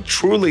screaming. Like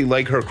truly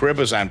like her crib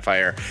was on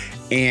fire.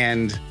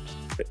 And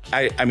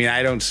I mean,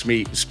 I don't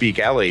speak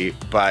Ellie,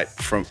 but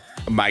from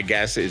my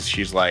guess is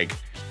she's like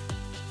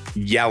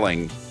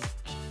yelling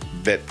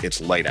that it's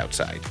light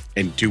outside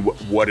and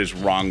what is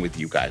wrong with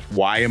you guys?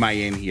 Why am I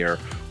in here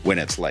when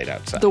it's light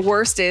outside? The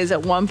worst is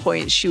at one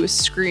point she was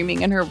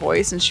screaming in her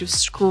voice and she was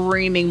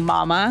screaming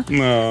mama.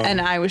 No.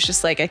 And I was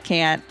just like, I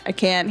can't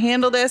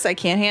handle this. I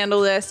can't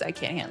handle this. I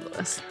can't handle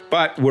this.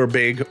 But we're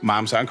big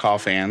Moms on Call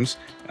fans.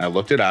 I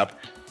looked it up.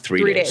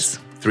 3 days.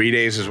 3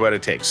 days is what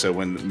it takes. So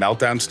when the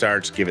meltdown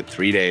starts, give it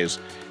 3 days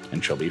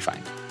and she'll be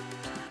fine.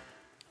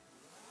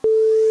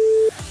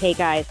 Hey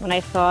guys, when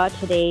I saw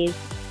today's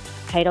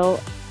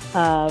title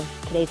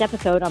of today's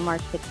episode on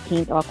March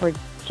 16th, Awkward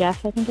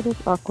Jeff, I think it is,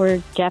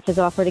 Awkward Jeff is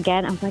awkward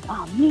again. I was like,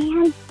 oh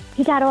man,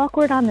 he got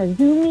awkward on the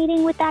Zoom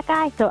meeting with that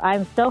guy. So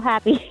I'm so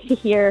happy to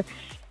hear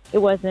it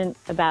wasn't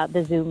about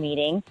the Zoom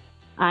meeting.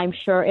 I'm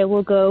sure it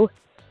will go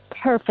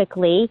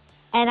perfectly.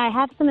 And I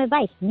have some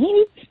advice.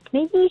 Maybe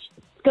you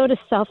should go to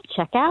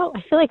self-checkout.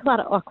 I feel like a lot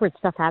of awkward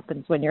stuff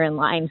happens when you're in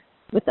line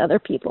with other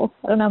people.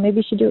 I don't know, maybe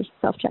you should do a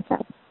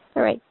self-checkout.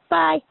 All right,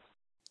 bye.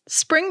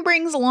 Spring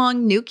brings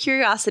along new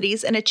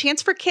curiosities and a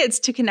chance for kids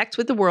to connect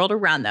with the world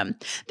around them.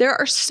 There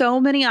are so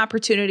many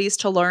opportunities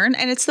to learn,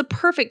 and it's the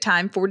perfect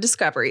time for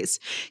discoveries.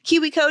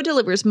 KiwiCo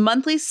delivers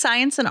monthly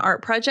science and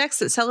art projects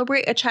that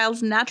celebrate a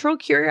child's natural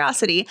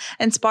curiosity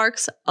and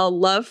sparks a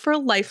love for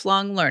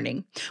lifelong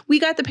learning. We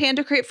got the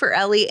Panda Crate for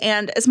Ellie,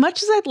 and as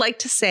much as I'd like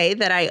to say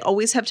that I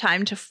always have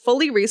time to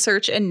fully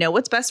research and know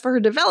what's best for her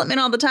development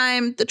all the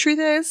time, the truth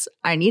is,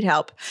 I need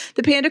help.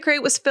 The Panda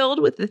Crate was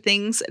filled with the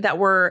things that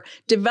were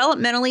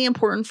developmentally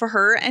important for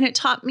her, and it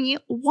taught me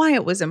why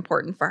it was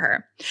important for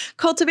her.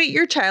 Cultivate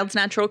your child's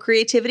natural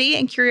creativity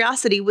and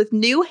curiosity with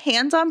new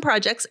hands-on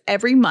projects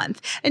every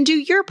month, and do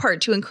your part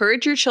to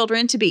encourage your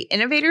children to be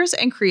innovators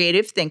and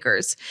creative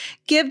thinkers.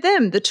 Give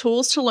them the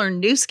tools to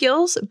learn new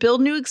skills, build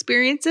new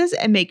experiences,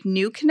 and make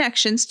new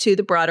connections to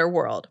the broader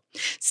world.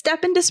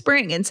 Step into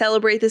spring and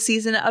celebrate the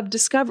season of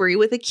discovery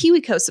with a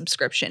KiwiCo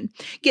subscription.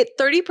 Get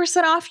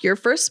 30% off your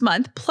first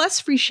month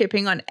plus free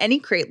shipping on any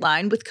crate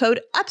line with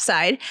code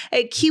UPSIDE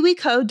at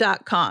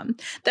kiwico.com.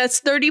 That's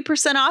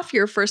 30% off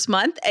your first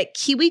month at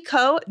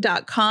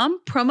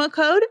kiwico.com, promo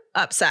code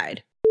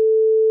UPSIDE.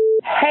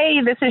 Hey,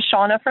 this is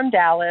Shauna from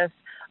Dallas.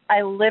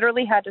 I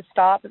literally had to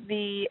stop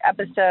the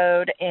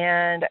episode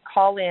and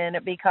call in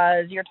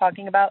because you're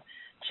talking about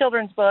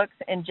children's books,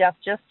 and Jeff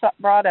just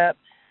brought up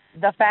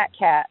The Fat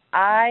Cat.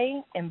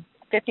 I am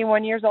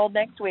 51 years old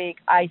next week.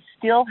 I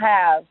still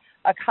have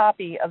a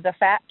copy of The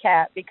Fat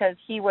Cat because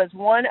he was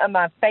one of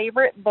my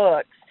favorite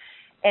books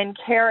and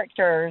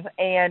characters.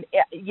 And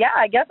yeah,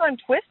 I guess I'm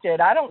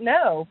twisted. I don't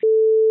know.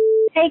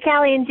 Hey,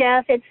 Callie and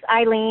Jeff, it's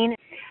Eileen.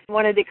 I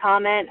wanted to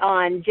comment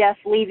on Jeff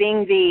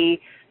leaving the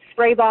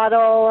spray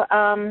bottle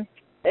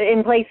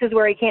in places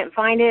where he can't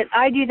find it.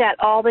 I do that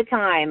all the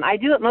time. I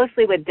do it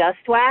mostly with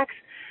dust wax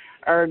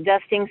or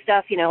dusting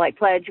stuff, like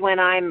Pledge when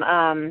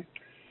I'm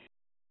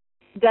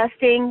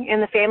dusting in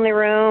the family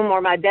room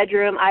or my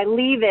bedroom. I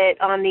leave it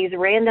on these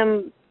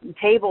random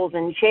tables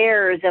and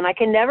chairs, and I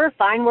can never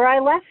find where I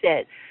left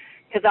it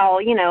because I'll,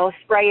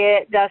 spray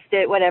it, dust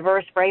it,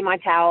 whatever, spray my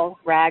towel,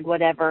 rag,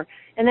 whatever,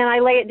 and then I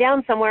lay it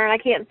down somewhere and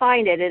I can't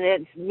find it, and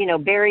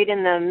it's, buried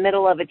in the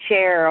middle of a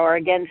chair or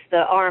against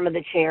the arm of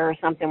the chair or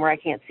something where I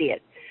can't see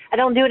it. I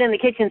don't do it in the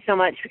kitchen so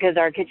much because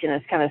our kitchen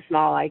is kind of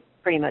small. I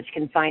pretty much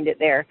can find it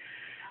there.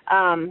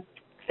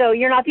 So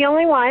you're not the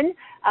only one.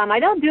 I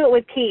don't do it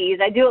with keys.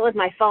 I do it with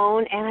my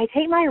phone, and I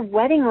take my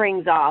wedding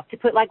rings off to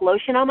put like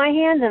lotion on my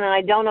hands, and then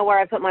I don't know where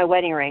I put my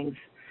wedding rings.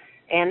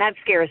 And that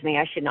scares me.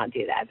 I should not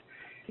do that.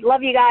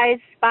 Love you guys.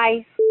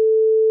 Bye.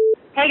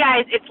 Hey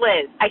guys, it's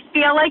Liz. I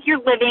feel like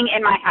you're living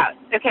in my house.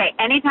 Okay,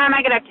 anytime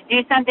I get up to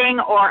do something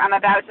or I'm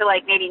about to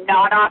maybe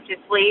nod off to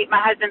sleep, my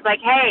husband's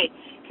like, hey,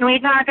 can we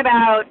talk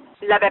about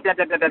blah, blah, blah,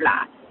 blah, blah, blah,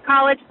 blah.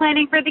 College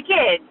planning for the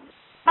kids.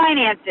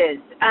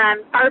 Finances,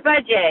 our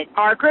budget,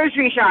 our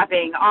grocery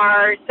shopping,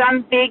 our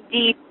some big,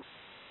 deep,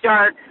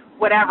 dark,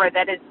 whatever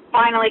that is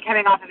finally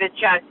coming off of his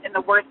chest in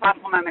the worst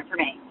possible moment for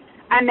me.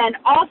 And then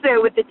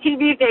also with the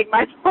TV thing,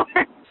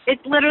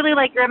 it's literally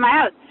like you're in my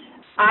house.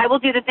 I will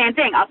do the same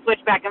thing. I'll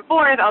switch back and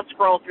forth. I'll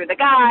scroll through the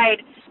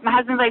guide. My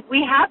husband's like,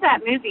 we have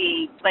that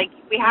movie.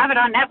 We have it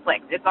on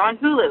Netflix. It's on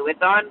Hulu.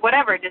 It's on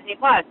whatever, Disney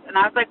Plus. And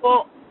I was like,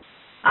 well,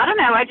 I don't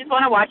know. I just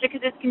want to watch it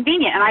because it's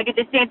convenient. And I do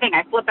the same thing.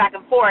 I flip back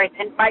and forth.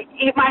 And my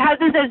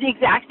husband says the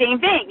exact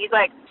same thing. He's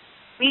like,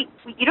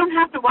 you don't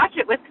have to watch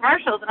it with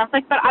commercials. And I was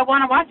like, but I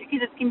want to watch it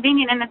because it's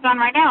convenient and it's on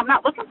right now. I'm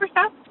not looking for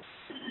stuff.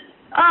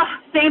 Oh,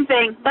 same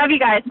thing. Love you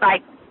guys.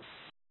 Bye.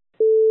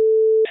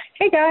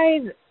 Hey,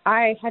 guys.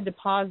 I had to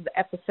pause the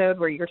episode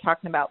where you were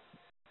talking about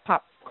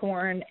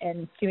popcorn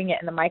and doing it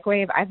in the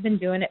microwave. I've been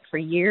doing it for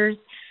years.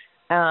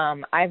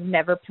 I've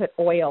never put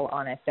oil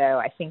on it, though.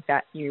 I think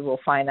that you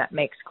will find that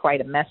makes quite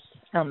a mess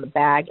on the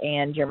bag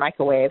and your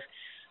microwave.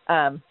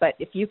 But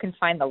if you can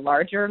find the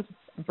larger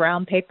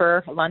brown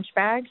paper lunch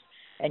bags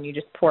and you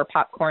just pour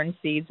popcorn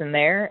seeds in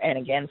there and,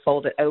 again,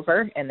 fold it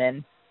over and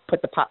then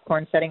put the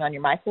popcorn setting on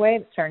your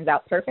microwave, it turns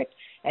out perfect.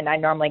 And I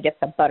normally get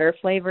the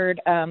butter-flavored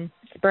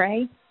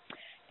spray.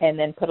 and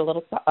then put a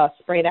little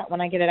spray that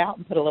when I get it out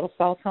and put a little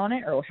salt on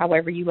it, or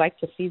however you like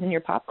to season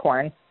your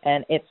popcorn.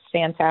 And it's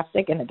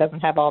fantastic, and it doesn't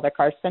have all the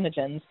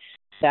carcinogens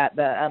that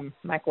the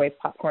microwave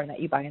popcorn that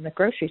you buy in the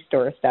grocery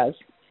stores does.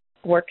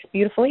 Works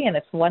beautifully, and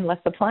it's one less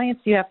appliance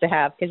you have to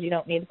have because you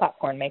don't need a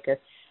popcorn maker.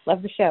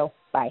 Love the show.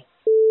 Bye.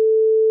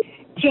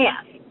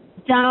 Jeff,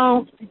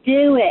 don't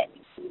do it.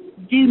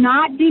 Do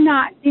not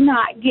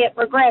get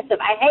progressive.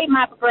 I hate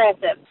my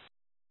progressive.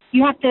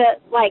 You have to,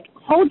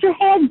 hold your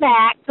head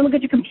back to look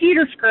at your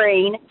computer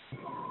screen,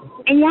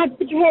 and you have to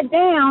put your head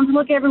down to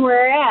look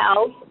everywhere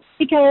else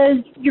because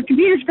your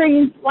computer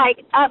screen's,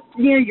 up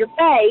near your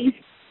face.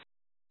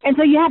 And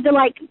so you have to,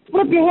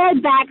 flip your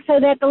head back so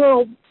that the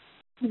little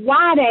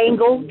wide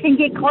angle can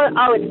get close.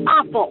 Oh, it's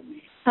awful.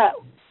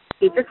 So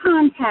keep your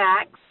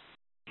contacts,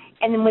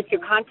 and then with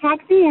your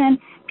contacts in,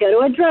 go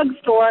to a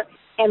drugstore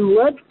and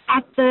look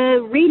at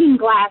the reading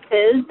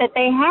glasses that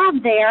they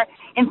have there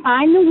and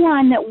find the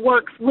one that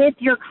works with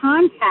your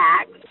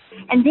contacts.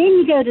 And then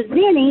you go to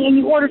Zenni and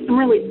you order some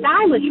really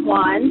stylish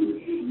ones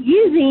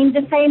using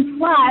the same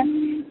fluff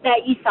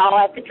that you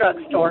saw at the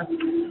drugstore.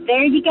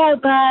 There you go,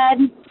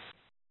 bud.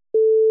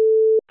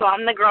 So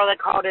I'm the girl that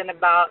called in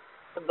about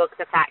the book,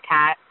 The Fat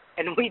Cat,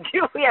 and we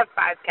have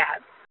 5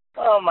 cats.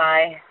 Oh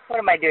my, what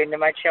am I doing to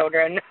my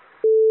children?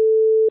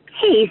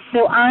 Hey,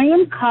 so I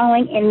am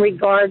calling in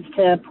regards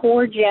to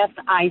poor Jeff's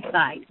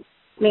eyesight.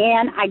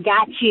 Man, I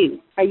got you.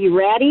 Are you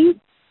ready?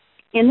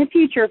 In the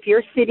future, if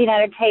you're sitting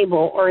at a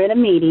table or at a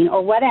meeting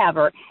or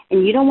whatever,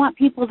 and you don't want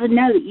people to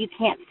know that you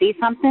can't see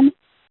something,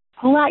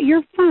 pull out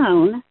your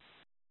phone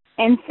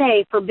and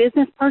say, for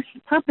business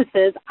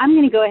purposes, I'm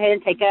going to go ahead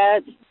and take a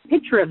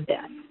picture of this.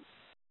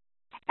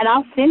 And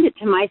I'll send it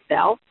to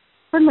myself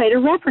for later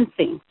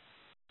referencing.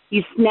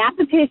 You snap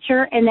a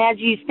picture, and as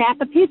you snap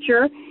a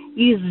picture,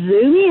 you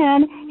zoom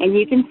in, and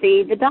you can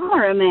see the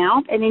dollar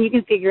amount, and then you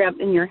can figure out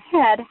in your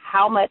head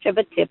how much of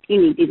a tip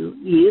you need to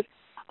use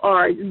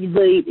or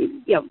leave.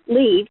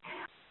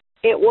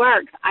 It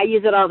works. I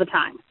use it all the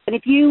time. And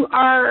if you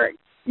are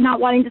not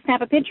wanting to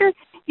snap a picture,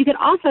 you could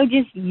also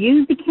just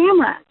use the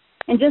camera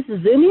and just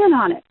zoom in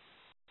on it.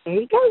 There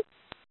you go.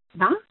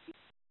 Bye.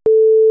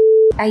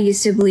 I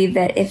used to believe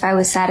that if I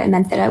was sad, it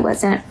meant that I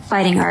wasn't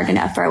fighting hard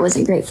enough or I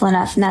wasn't grateful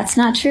enough, and that's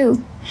not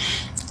true.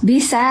 Be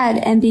sad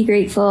and be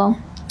grateful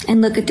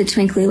and look at the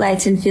twinkly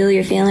lights and feel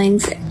your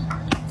feelings.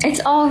 It's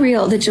all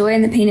real. The joy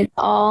and the pain is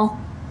all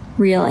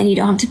real, and you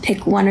don't have to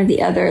pick one or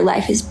the other.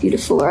 Life is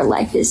beautiful or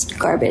life is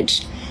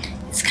garbage.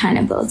 It's kind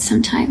of both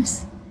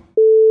sometimes.